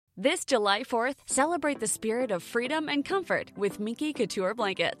This July 4th, celebrate the spirit of freedom and comfort with Minky Couture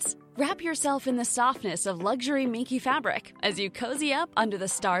blankets. Wrap yourself in the softness of luxury Minky fabric as you cozy up under the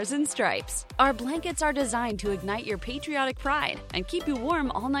stars and stripes. Our blankets are designed to ignite your patriotic pride and keep you warm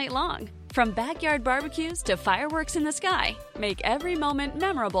all night long. From backyard barbecues to fireworks in the sky, make every moment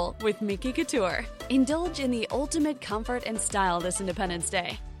memorable with Minky Couture. Indulge in the ultimate comfort and style this Independence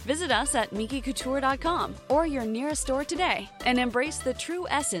Day. Visit us at MinkyCouture.com or your nearest store today and embrace the true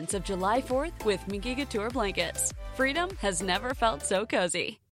essence of July 4th with Minky Couture blankets. Freedom has never felt so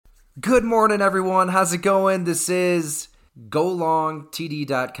cozy. Good morning, everyone. How's it going? This is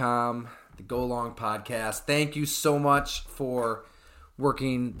GoLongTD.com, the Go Long podcast. Thank you so much for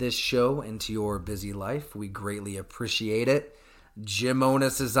working this show into your busy life. We greatly appreciate it. Jim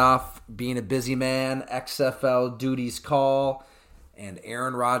Onus is off being a busy man. XFL duties call. And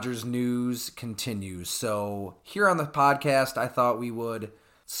Aaron Rodgers news continues. So here on the podcast, I thought we would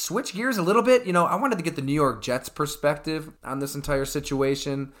switch gears a little bit. I wanted to get the New York Jets perspective on this entire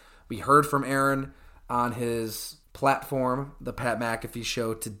situation. We heard from Aaron on his platform, the Pat McAfee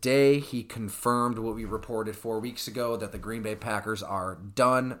Show, today. He confirmed what we reported 4 weeks ago, that the Green Bay Packers are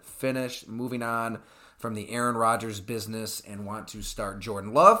done, finished, moving on from the Aaron Rodgers business and want to start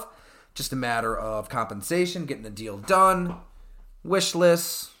Jordan Love. Just a matter of compensation, getting the deal done. Wish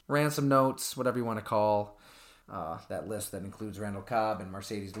lists, ransom notes, whatever you want to call that list that includes Randall Cobb and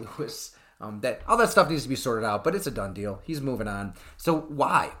Mercedes Lewis. All that stuff needs to be sorted out, but it's a done deal. He's moving on. So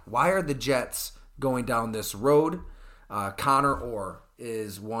why? Why are the Jets going down this road? Conor Orr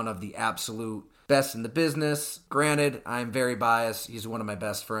is one of the absolute best in the business. Granted, I'm very biased. He's one of my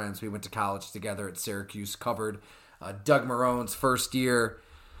best friends. We went to college together at Syracuse, covered Doug Marrone's first year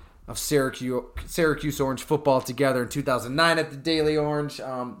of Syracuse Orange football together in 2009 at the Daily Orange.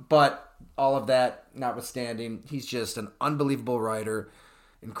 But all of that notwithstanding, he's just an unbelievable writer,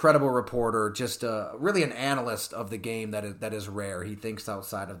 incredible reporter, just really an analyst of the game that is rare. He thinks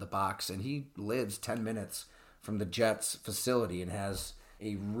outside of the box, and he lives 10 minutes from the Jets facility and has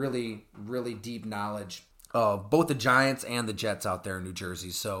a really, really deep knowledge of both the Giants and the Jets out there in New Jersey.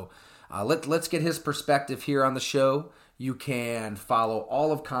 So let's get his perspective here on the show. You can follow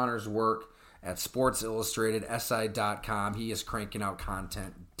all of Conor's work at SportsIllustratedSI.com. He is cranking out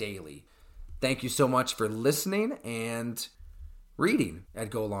content daily. Thank you so much for listening and reading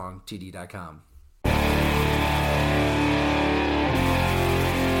at GoLongTD.com.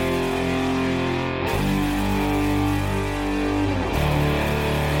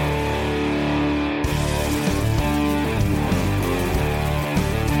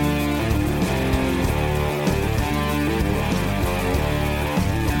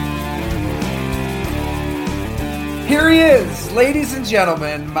 Here he is, ladies and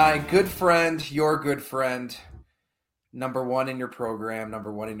gentlemen, my good friend, your good friend, number one in your program,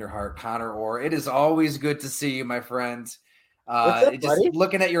 number one in your heart, Conor Orr. It is always good to see you, my friend. What's up, buddy?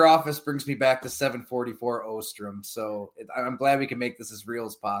 Looking at your office brings me back to 744 Ostrom, so I'm glad we can make this as real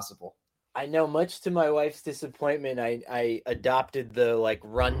as possible. I know, much to my wife's disappointment, I adopted the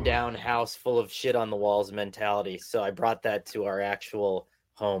rundown house full of shit on the walls mentality, so I brought that to our actual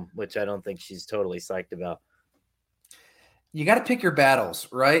home, which I don't think she's totally psyched about. You got to pick your battles,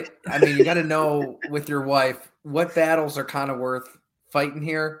 right? I mean, you got to know with your wife what battles are kind of worth fighting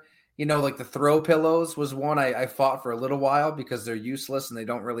here. The throw pillows was one I fought for a little while because they're useless and they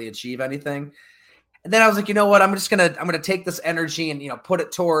don't really achieve anything. And then I was like, you know what? I'm gonna take this energy and put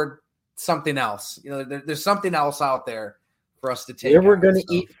it toward something else. There's something else out there for us to take. Where we're gonna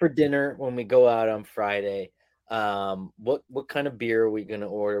eat for dinner when we go out on Friday. What kind of beer are we going to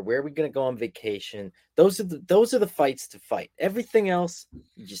order? Where are we going to go on vacation? Those are the fights to fight. Everything else,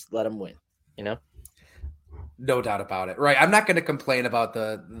 you just let them win, No doubt about it. Right. I'm not going to complain about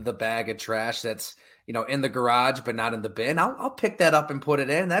the bag of trash that's, in the garage, but not in the bin. I'll pick that up and put it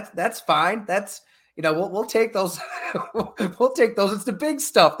in. That's fine. That's, we'll take those. We'll take those. It's the big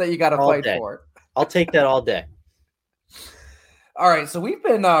stuff that you got to fight for. I'll take that all day. All right, so we've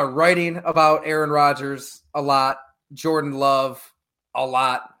been writing about Aaron Rodgers a lot, Jordan Love a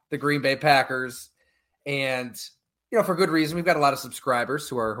lot, the Green Bay Packers, and for good reason. We've got a lot of subscribers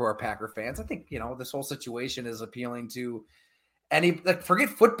who are Packer fans. I think this whole situation is appealing to any. Forget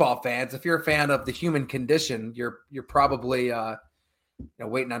football fans. If you're a fan of the human condition, you're probably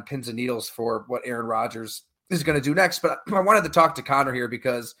waiting on pins and needles for what Aaron Rodgers is going to do next. But I wanted to talk to Conor here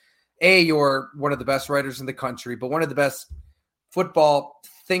because you're one of the best writers in the country, but one of the best football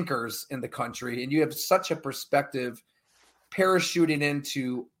thinkers in the country, and you have such a perspective parachuting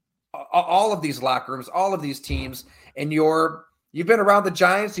into all of these locker rooms, all of these teams, and you've been around the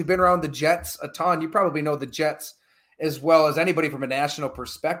Giants, you've been around the Jets a ton. You probably know the Jets as well as anybody from a national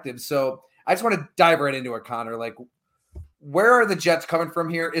perspective. So I just want to dive right into it, Connor. Like, where are the Jets coming from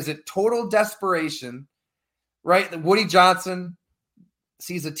here? Is it total desperation, right? Woody Johnson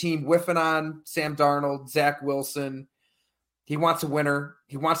sees a team whiffing on Sam Darnold, Zach Wilson. He wants a winner.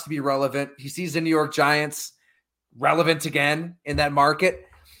 He wants to be relevant. He sees the New York Giants relevant again in that market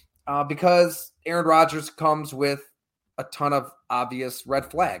because Aaron Rodgers comes with a ton of obvious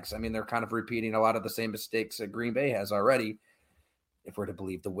red flags. I mean, they're kind of repeating a lot of the same mistakes that Green Bay has already, if we're to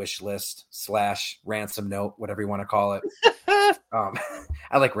believe the wish list / ransom note, whatever you want to call it.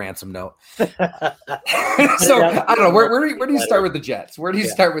 I like ransom note. So I don't know. Where do you start with the Jets? Where do you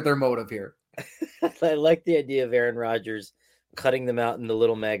start with their motive here? I like the idea of Aaron Rodgers cutting them out in the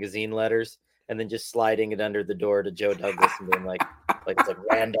little magazine letters and then just sliding it under the door to Joe Douglas and being like it's like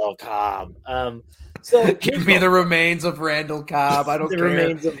Randall Cobb. So give me the remains of Randall Cobb. I don't care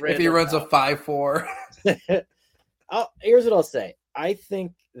if he runs a 5.4. Here's what I'll say. I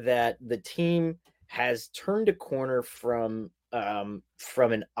think that the team has turned a corner from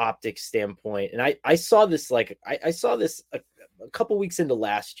an optics standpoint. And I saw this I saw this a couple weeks into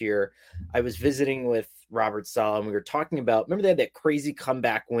last year. I was visiting with Robert Saleh and we were talking about, remember they had that crazy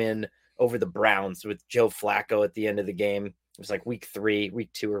comeback win over the Browns with Joe Flacco at the end of the game. It was like week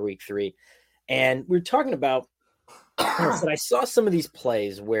 2 or week 3. And we were talking about, I saw some of these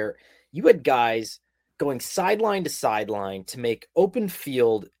plays where you had guys going sideline to sideline to make open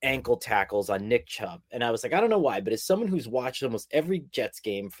field ankle tackles on Nick Chubb. And I was like, I don't know why, but as someone who's watched almost every Jets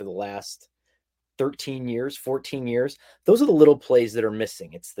game for the last 13 years, 14 years, those are the little plays that are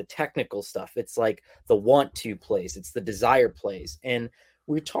missing. It's the technical stuff. It's like the want to plays. It's the desire plays. And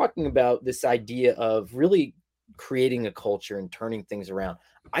we're talking about this idea of really creating a culture and turning things around.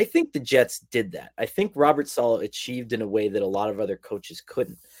 I think the Jets did that. I think Robert Saleh achieved in a way that a lot of other coaches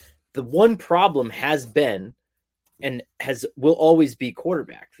couldn't. The one problem has been and will always be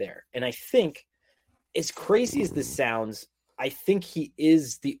quarterback there. And I think, as crazy as this sounds, I think he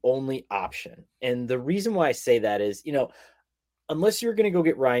is the only option. And the reason why I say that is, unless you're going to go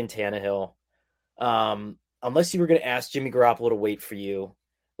get Ryan Tannehill, unless you were going to ask Jimmy Garoppolo to wait for you,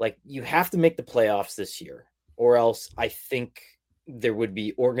 like, you have to make the playoffs this year, or else I think there would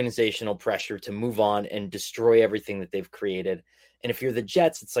be organizational pressure to move on and destroy everything that they've created. And if you're the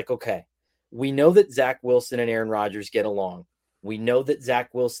Jets, it's like, okay, we know that Zach Wilson and Aaron Rodgers get along. We know that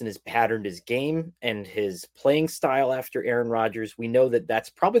Zach Wilson has patterned his game and his playing style after Aaron Rodgers. We know that that's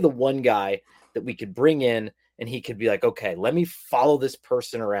probably the one guy that we could bring in and he could be like, okay, let me follow this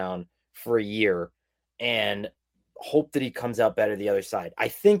person around for a year and hope that he comes out better the other side. I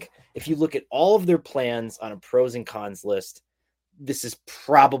think if you look at all of their plans on a pros and cons list, this is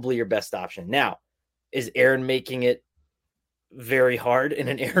probably your best option. Now, is Aaron making it very hard in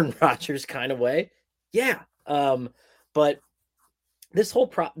an Aaron Rodgers kind of way? Yeah. But this whole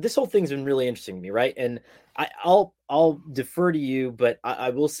thing's been really interesting to me, right? And I'll defer to you, but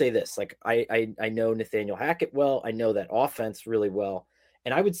I will say this: like I know Nathaniel Hackett well, I know that offense really well,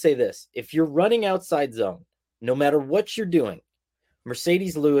 and I would say this: if you're running outside zone, no matter what you're doing,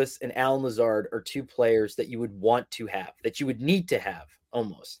 Mercedes Lewis and Alan Lazard are two players that you would want to have, that you would need to have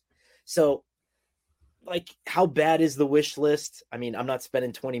almost. So, like, how bad is the wish list? I mean, I'm not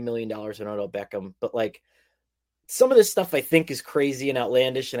spending $20 million on Odell Beckham, but like, some of this stuff I think is crazy and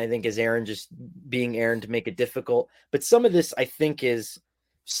outlandish, and I think is Aaron just being Aaron to make it difficult. But some of this I think is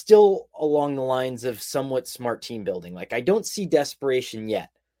still along the lines of somewhat smart team building. Like, I don't see desperation yet.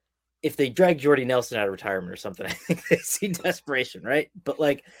 If they drag Jordy Nelson out of retirement or something, I think they see desperation, right? But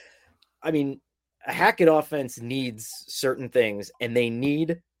like, I mean, a Hackett offense needs certain things, and they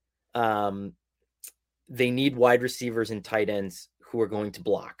need wide receivers and tight ends who are going to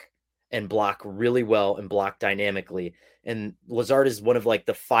block really well and block dynamically. And Lazard is one of like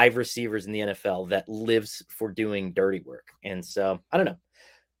the 5 receivers in the NFL that lives for doing dirty work. And so I don't know.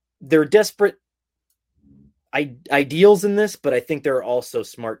 There are desperate ideals in this, but I think there are also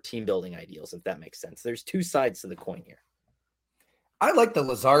smart team building ideals, if that makes sense. There's two sides to the coin here. I like the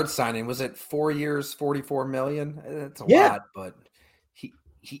Lazard signing. Was it 4 years, $44 million? It's a lot, but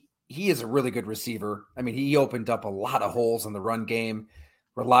he is a really good receiver. I mean, he opened up a lot of holes in the run game,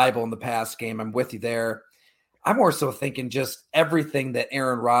 reliable in the pass game. I'm with you there. I'm more so thinking just everything that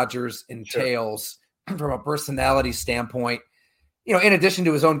Aaron Rodgers entails from a personality standpoint. In addition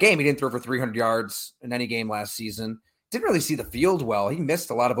to his own game, he didn't throw for 300 yards in any game last season. Didn't really see the field well. He missed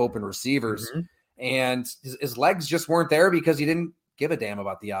a lot of open receivers, and his legs just weren't there because he didn't give a damn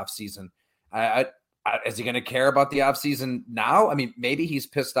about the offseason. Is he going to care about the offseason now? I mean, maybe he's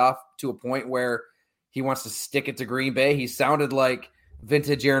pissed off to a point where he wants to stick it to Green Bay. He sounded like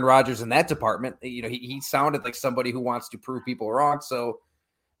vintage Aaron Rodgers in that department. He sounded like somebody who wants to prove people wrong. So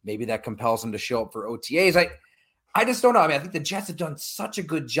maybe that compels him to show up for OTAs. I just don't know. I mean, I think the Jets have done such a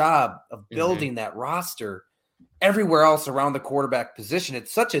good job of building that roster everywhere else around the quarterback position.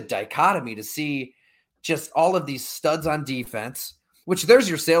 It's such a dichotomy to see just all of these studs on defense, which there's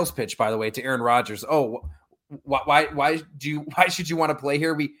your sales pitch, by the way, to Aaron Rodgers. Oh, why should you want to play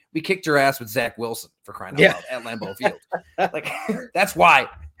here? We kicked your ass with Zach Wilson, for crying out loud, at Lambeau Field. Like, that's why.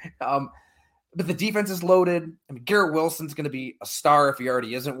 But the defense is loaded. I mean, Garrett Wilson's going to be a star if he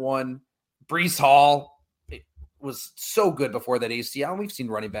already isn't one. Breece Hall was so good before that ACL. And we've seen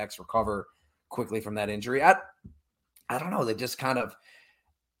running backs recover quickly from that injury. I don't know. They just kind of,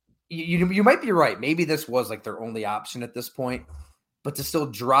 you might be right. Maybe this was like their only option at this point, but to still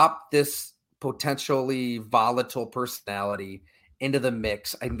drop this potentially volatile personality into the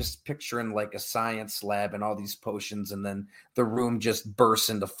mix. I'm just picturing like a science lab and all these potions, and then the room just bursts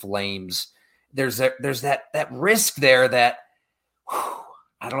into flames. There's that risk there that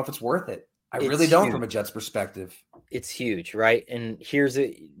I don't know if it's worth it. I really don't huge. From a Jets perspective. It's huge, right? And here's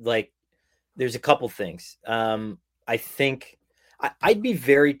there's a couple things. I think I'd be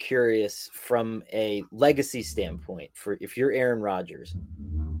very curious from a legacy standpoint for if you're Aaron Rodgers,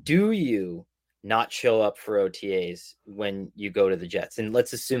 do you not show up for OTAs when you go to the Jets? And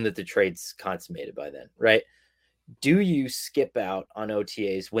let's assume that the trade's consummated by then, right? Do you skip out on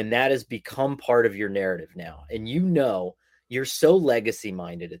OTAs when that has become part of your narrative now? And you're so legacy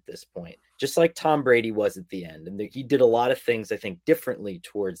minded at this point, just like Tom Brady was at the end. And he did a lot of things, I think, differently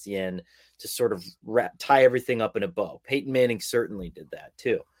towards the end to sort of tie everything up in a bow. Peyton Manning certainly did that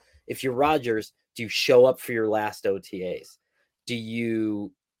too. If you're Rodgers, do you show up for your last OTAs? Do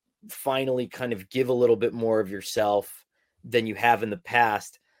you finally kind of give a little bit more of yourself than you have in the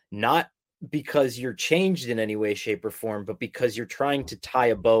past? Not because you're changed in any way, shape, or form, but because you're trying to tie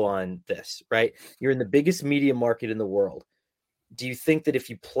a bow on this, right? You're in the biggest media market in the world. Do you think that if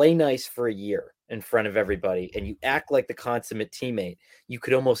you play nice for a year in front of everybody and you act like the consummate teammate, you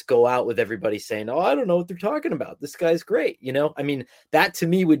could almost go out with everybody saying, oh, I don't know what they're talking about. This guy's great. I mean, that to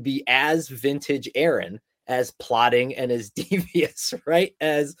me would be as vintage Aaron, as plotting and as devious, right?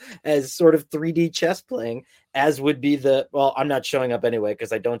 As sort of 3D chess playing, as would be I'm not showing up anyway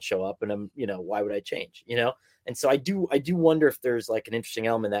because I don't show up, and I'm, why would I change, And so I do wonder if there's like an interesting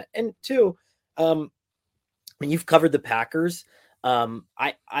element in that. And two, when you've covered the Packers,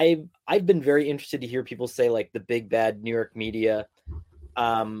 I've been very interested to hear people say like the big bad New York media.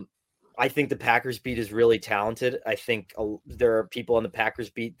 I think the Packers beat is really talented. I think there are people on the Packers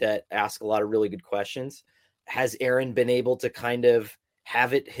beat that ask a lot of really good questions. Has Aaron been able to kind of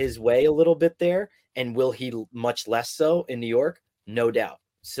have it his way a little bit there? And will he much less so in New York? No doubt.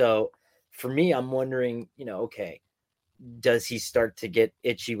 So for me, I'm wondering, okay, does he start to get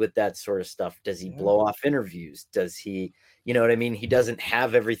itchy with that sort of stuff? Does he blow off interviews? Does he, you know what I mean? He doesn't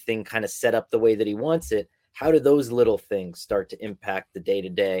have everything kind of set up the way that he wants it. How do those little things start to impact the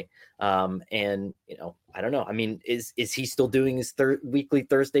day-to-day? And, I don't know. I mean, is he still doing his weekly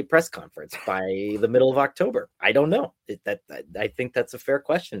Thursday press conference by the middle of October? I don't know. I think that's a fair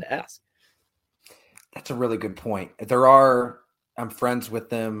question to ask. That's a really good point. I'm friends with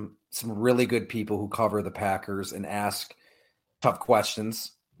them, some really good people who cover the Packers and ask tough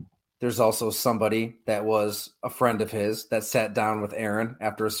questions. There's also somebody that was a friend of his that sat down with Aaron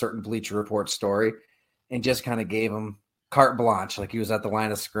after a certain Bleacher Report story and just kind of gave him carte blanche, like he was at the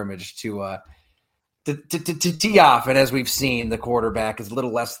line of scrimmage to tee off. And as we've seen, the quarterback is a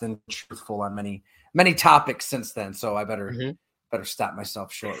little less than truthful on many topics since then. So I better stop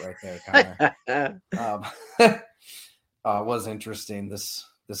myself short right there, Conor. Was interesting. This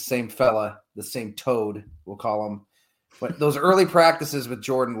same fella, the same toad, we'll call him. But those early practices with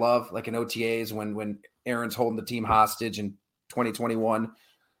Jordan Love, like in OTAs, when Aaron's holding the team hostage in 2021,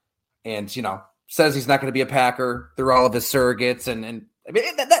 and says he's not going to be a Packer through all of his surrogates, and I mean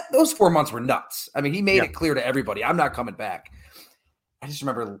those 4 months were nuts. I mean, he made it clear to everybody, I'm not coming back. I just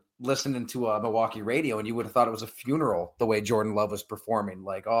remember listening to Milwaukee radio, and you would have thought it was a funeral the way Jordan Love was performing,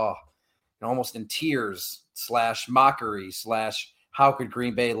 like almost in tears / mockery / how could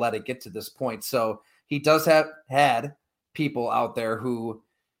Green Bay let it get to this point? So he does have had people out there who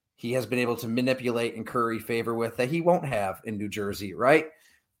he has been able to manipulate and curry favor with that he won't have in New Jersey, right?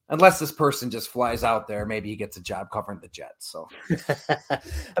 Unless this person just flies out there, maybe he gets a job covering the Jets. So,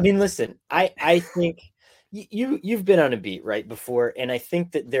 I mean, listen, I think you've been on a beat right before, and I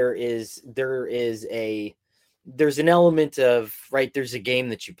think that there is a there's an element of, right, there's a game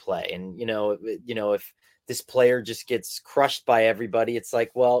that you play, and if this player just gets crushed by everybody, it's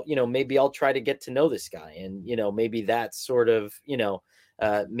like, well, maybe I'll try to get to know this guy, and maybe that's sort of,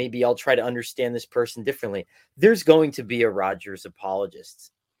 maybe I'll try to understand this person differently. There's going to be a Rodgers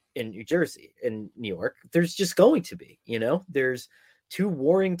apologist in New Jersey, in New York. There's just going to be, there's 2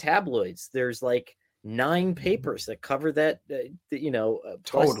 warring tabloids. There's like 9 papers that cover that, plus,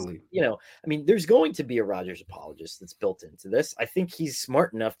 Totally. I mean, there's going to be a Rodgers apologist that's built into this. I think he's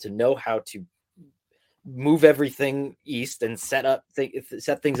smart enough to know how to move everything east and set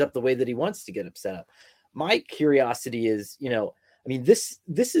things up the way that he wants to get them set up. My curiosity is, I mean, this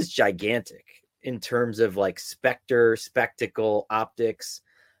is gigantic in terms of like spectacle, optics.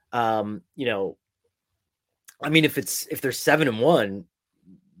 I mean, if they're 7-1,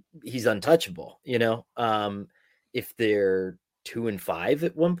 he's untouchable, if they're 2-5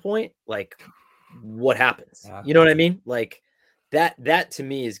 at one point, like what happens? You know what I mean? Like that to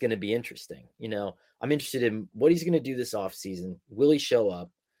me is going to be interesting. I'm interested in what he's going to do this offseason. Will he show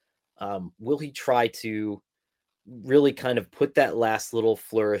up? Will he try to really kind of put that last little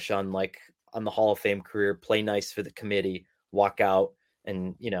flourish on the Hall of Fame career, play nice for the committee, walk out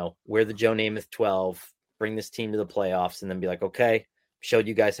and, wear the Joe Namath 12, bring this team to the playoffs, and then be like, okay, showed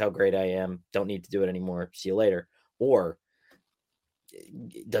you guys how great I am. Don't need to do it anymore. See you later. Or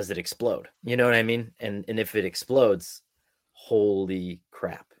does it explode? You know what I mean? And if it explodes, holy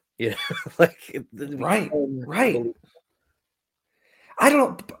crap. Right. I don't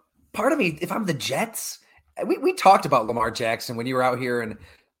know. Part of me, if I'm the Jets, we talked about Lamar Jackson when you were out here in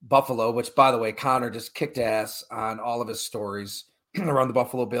Buffalo, which, by the way, Conor just kicked ass on all of his stories around the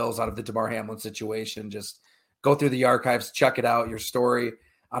Buffalo Bills out of the DeMar Hamlin situation. Just go through the archives, check it out. Your story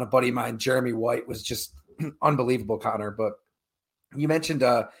on a buddy of mine, Jeremy White, was just unbelievable, Conor. But you mentioned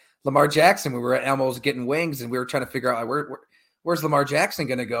Lamar Jackson. We were at Elmo's getting wings, and we were trying to figure out where's Lamar Jackson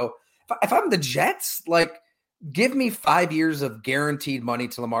going to go. If I'm the Jets, give me 5 years of guaranteed money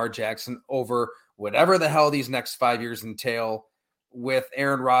to Lamar Jackson over whatever the hell these next 5 years entail with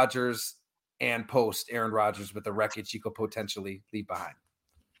Aaron Rodgers and post Aaron Rodgers with the wreckage you could potentially leave behind.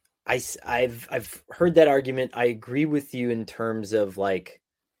 I've heard that argument. I agree with you in terms of the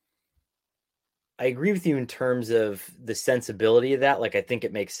sensibility of that. I think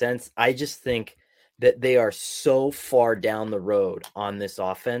it makes sense. I just think that they are so far down the road on this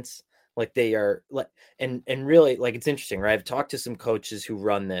offense. They are and really, it's interesting, right? I've talked to some coaches who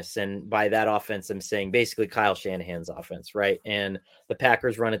run this, and by that offense, I'm saying basically Kyle Shanahan's offense, right? And the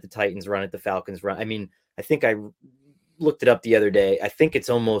Packers run it, the Titans run it, the Falcons run. I mean, I think I looked it up the other day. I think it's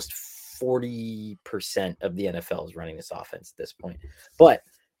almost 40% of the NFL is running this offense at this point. But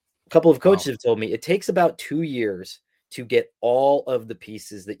a couple of coaches have told me it takes about 2 years to get all of the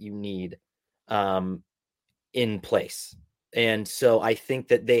pieces that you need in place. And so I think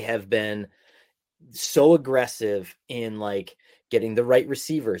that they have been so aggressive in getting the right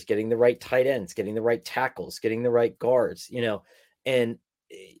receivers, getting the right tight ends, getting the right tackles, getting the right guards, and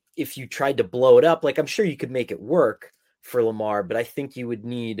if you tried to blow it up, I'm sure you could make it work for Lamar, but I think you would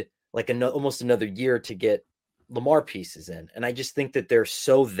need almost another year to get Lamar pieces in. And I just think that they're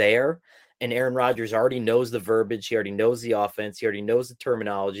so there, and Aaron Rodgers already knows the verbiage. He already knows the offense. He already knows the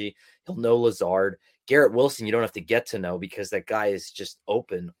terminology. He'll know Lazard. Garrett Wilson, you don't have to get to know, because that guy is just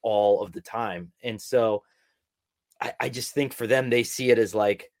open all of the time. And so I just think for them, they see it as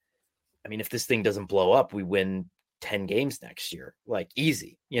if this thing doesn't blow up, we win 10 games next year,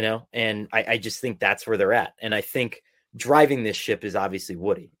 easy, and I just think that's where they're at. And I think driving this ship is obviously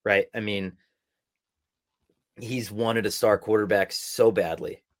Woody, right? I mean, he's wanted a star quarterback so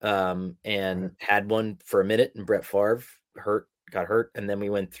badly, and had one for a minute, and Brett Favre got hurt. And then we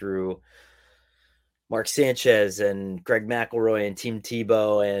went through Mark Sanchez and Greg McElroy and Tim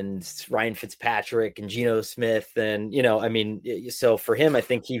Tebow and Ryan Fitzpatrick and Geno Smith. And, so for him, I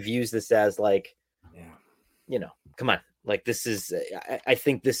think he views this as come on, this is, I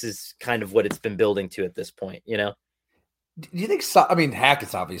think this is kind of what it's been building to at this point, Do you think,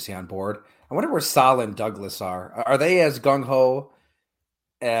 Hackett's obviously on board. I wonder where Saleh and Douglas are. Are they as gung-ho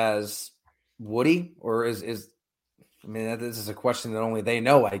as Woody, or is this is a question that only they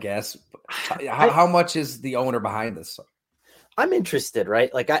know, I guess. How much is the owner behind this? I'm interested,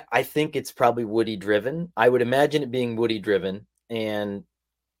 right? I think it's probably Woody driven. I would imagine it being Woody driven. And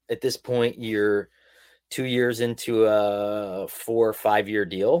at this point, you're 2 years into a 4 or 5 year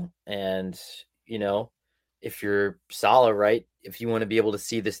deal. And, if you're Saleh, right, if you want to be able to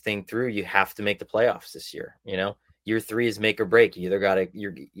see this thing through, you have to make the playoffs this year. Year 3 is make or break. You either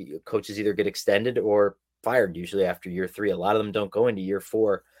your coaches either get extended or fired usually after year 3. A lot of them don't go into year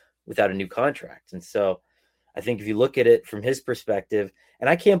 4 without a new contract. And so I think if you look at it from his perspective, and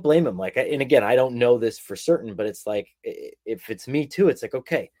I can't blame him. Like, and again, I don't know this for certain, but it's like, if it's me too, it's like,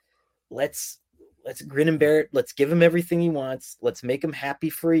 okay, let's grin and bear it. Let's give him everything he wants. Let's make him happy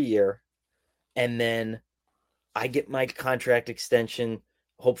for a year. And then I get my contract extension.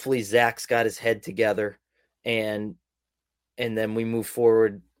 Hopefully Zach's got his head together, and then we move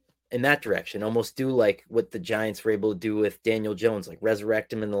forward in that direction. Almost do like what the Giants were able to do with Daniel Jones, like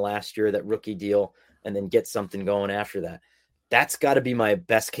resurrect him in the last year, that rookie deal, and then get something going after that. That's got to be my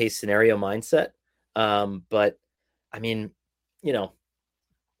best case scenario mindset. But I mean, and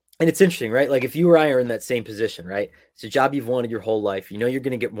it's interesting, right? Like if you or I are in that same position, right? It's a job you've wanted your whole life. You're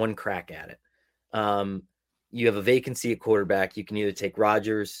going to get one crack at it. You have a vacancy at quarterback. You can either take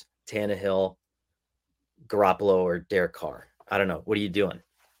Rodgers, Tannehill, Garoppolo, or Derek Carr. I don't know. What are you doing?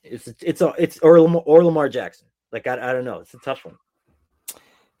 It's or Lamar Jackson. Like, I don't know. It's a tough one.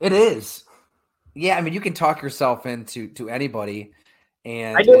 It is. Yeah, I mean, you can talk yourself into anybody,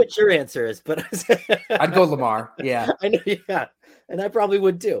 and I know what your answer is, but I'd go Lamar. Yeah, I know. Yeah, and I probably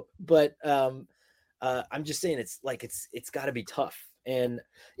would too. But I'm just saying, it's like it's got to be tough. And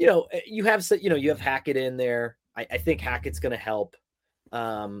you have Hackett in there. I think Hackett's going to help.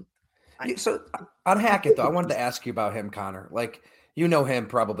 So on Hackett, though, I wanted to ask you about him, Conor. Like, you know him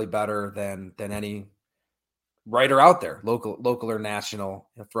probably better than any writer out there, local or national,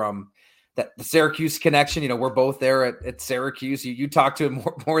 from the Syracuse connection. We're both there at Syracuse. You talk to him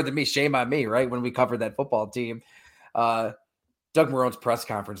more than me. Shame on me, right? When we covered that football team, Doug Marone's press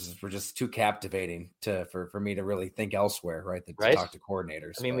conferences were just too captivating for me to really think elsewhere, right? To talk to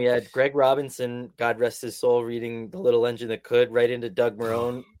coordinators. I mean, we had Greg Robinson, God rest his soul, reading The Little Engine That Could, right into Doug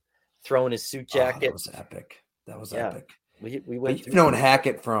Marone, throwing his suit jacket. That was epic. Epic. We went through known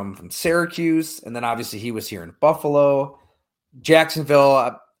Hackett from Syracuse, and then obviously he was here in Buffalo,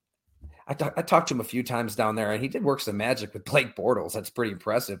 Jacksonville. I talked to him a few times down there, and he did work some magic with Blake Bortles. That's pretty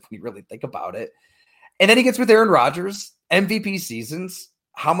impressive when you really think about it. And then he gets with Aaron Rodgers, MVP seasons.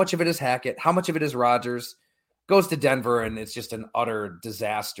 How much of it is Hackett? How much of it is Rodgers? Goes to Denver, and it's just an utter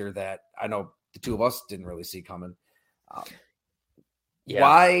disaster that I know the two of us didn't really see coming.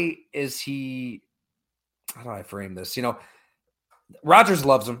 Why is he – how do I frame this? Rodgers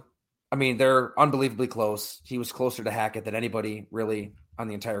loves him. I mean, they're unbelievably close. He was closer to Hackett than anybody really on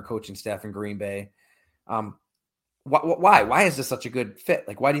the entire coaching staff in Green Bay. Why? Why is this such a good fit?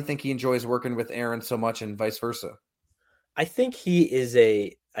 Like, why do you think he enjoys working with Aaron so much and vice versa? I think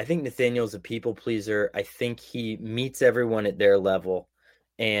I think Nathaniel's a people pleaser. I think he meets everyone at their level,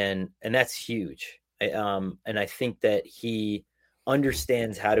 and that's huge. And I think that he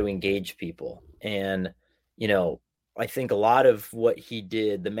understands how to engage people. And, I think a lot of what he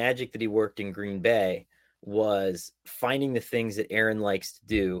did, the magic that he worked in Green Bay, was finding the things that Aaron likes to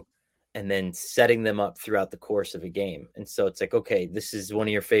do and then setting them up throughout the course of a game. And so it's like, okay, this is one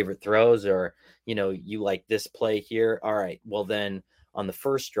of your favorite throws, or, you like this play here. All right, well then on the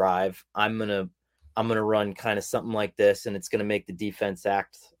first drive, I'm going to run kind of something like this, and it's going to make the defense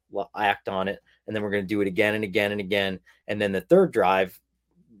act on it. And then we're going to do it again and again and again. And then the third drive,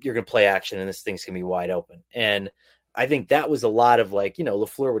 you're going to play action, and this thing's going to be wide open. And I think that was a lot of like,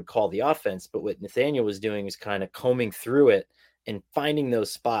 LaFleur would call the offense, but what Nathaniel was doing is kind of combing through it and finding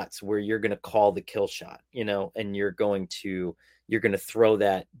those spots where you're going to call the kill shot, and you're going to throw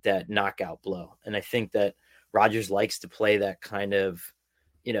that knockout blow. And I think that Rodgers likes to play that kind of,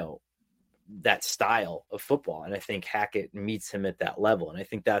 that style of football. And I think Hackett meets him at that level. And I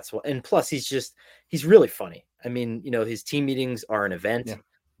think that's what, and plus he's really funny. I mean, his team meetings are an event. Yeah.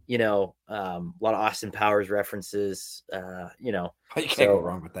 A lot of Austin Powers references, you can't go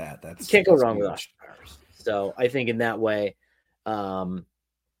wrong with that. You can't go wrong with Austin Powers. So I think in that way,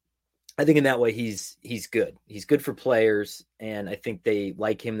 he's good. He's good for players, and I think they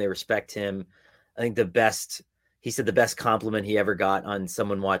like him. They respect him. I think he said the best compliment he ever got on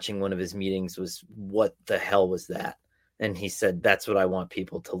someone watching one of his meetings was, "What the hell was that?" And he said, "That's what I want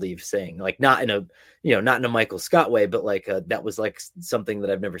people to leave saying." Like, not in a Michael Scott way, but like that was like something that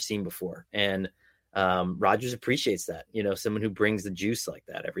I've never seen before. And Rodgers appreciates that, someone who brings the juice like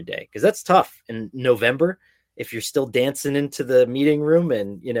that every day, because that's tough in November. If you're still dancing into the meeting room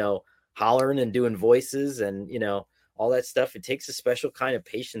and, hollering and doing voices and, all that stuff, it takes a special kind of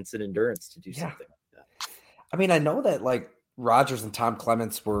patience and endurance to do something like that. I mean, I know that like Rodgers and Tom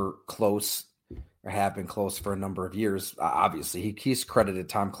Clements were close, or have been close for a number of years. Obviously, he's credited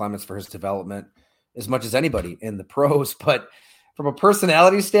Tom Clements for his development as much as anybody in the pros. But from a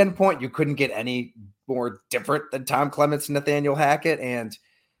personality standpoint, you couldn't get any more different than Tom Clements and Nathaniel Hackett. And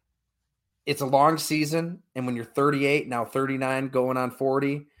it's a long season. And when you're 38, now 39, going on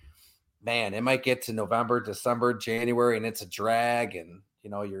 40, man, it might get to November, December, January, and it's a drag, and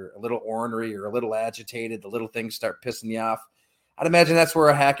you're a little ornery, you're a little agitated, the little things start pissing you off. I'd imagine that's where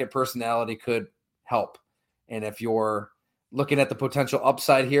a Hackett personality could help. And if you're looking at the potential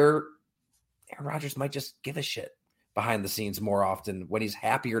upside here, Aaron Rodgers might just give a shit behind the scenes more often when he's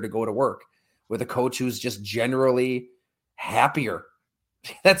happier to go to work with a coach who's just generally happier.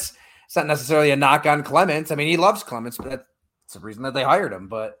 It's not necessarily a knock on Clements. I mean, he loves Clements, but that's the reason that they hired him.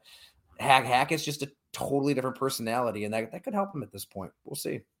 But Hackett's just a totally different personality, and that could help him at this point. We'll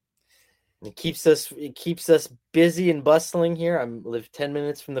see. It keeps us busy and bustling here. I live 10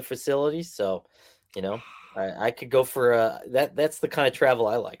 minutes from the facility, so I could go for that's the kind of travel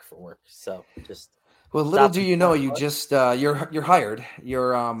I like for work. So just little do you know, you just you're hired.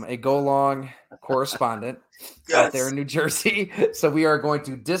 You're a go long correspondent out there in New Jersey. So we are going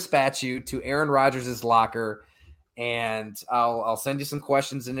to dispatch you to Aaron Rodgers' locker. And I'll send you some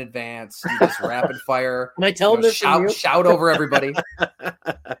questions in advance. You just rapid fire. Can I tell them this? Shout over everybody.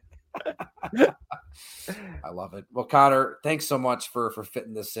 I love it. Well, Conor, thanks so much for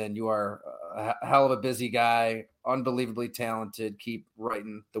fitting this in. You are a hell of a busy guy, unbelievably talented. Keep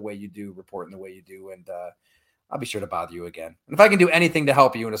writing the way you do, reporting the way you do, and I'll be sure to bother you again. And if I can do anything to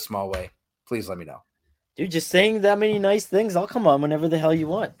help you in a small way, please let me know. Dude, just saying that many nice things, I'll come on whenever the hell you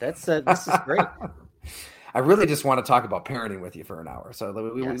want. This is great. I really just want to talk about parenting with you for an hour. So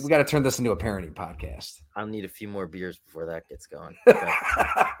we got to turn this into a parenting podcast. I'll need a few more beers before that gets going.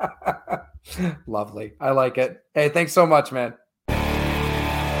 Lovely. I like it. Hey, thanks so much, man.